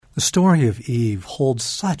The story of Eve holds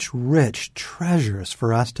such rich treasures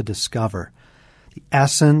for us to discover. The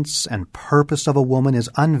essence and purpose of a woman is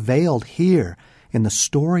unveiled here in the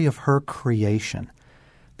story of her creation.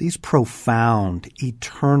 These profound,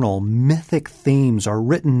 eternal, mythic themes are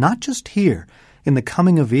written not just here in the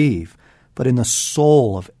coming of Eve, but in the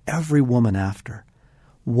soul of every woman after.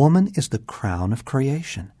 Woman is the crown of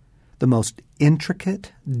creation, the most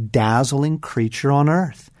intricate, dazzling creature on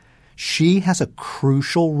earth. She has a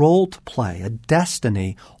crucial role to play, a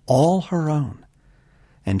destiny all her own.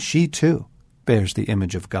 And she, too, bears the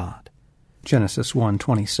image of God. Genesis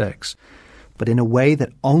 1:26. But in a way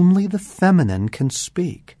that only the feminine can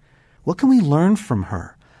speak. What can we learn from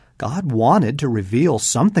her? God wanted to reveal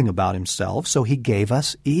something about himself, so he gave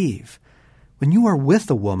us Eve. When you are with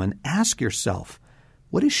a woman, ask yourself,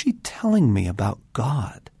 what is she telling me about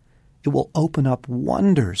God? It will open up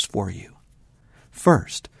wonders for you.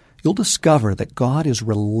 First, you'll discover that God is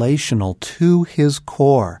relational to his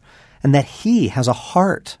core and that he has a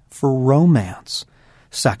heart for romance.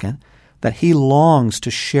 Second, that he longs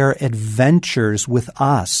to share adventures with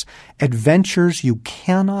us, adventures you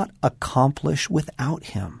cannot accomplish without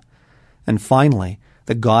him. And finally,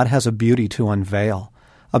 that God has a beauty to unveil,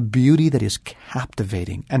 a beauty that is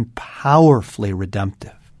captivating and powerfully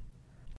redemptive.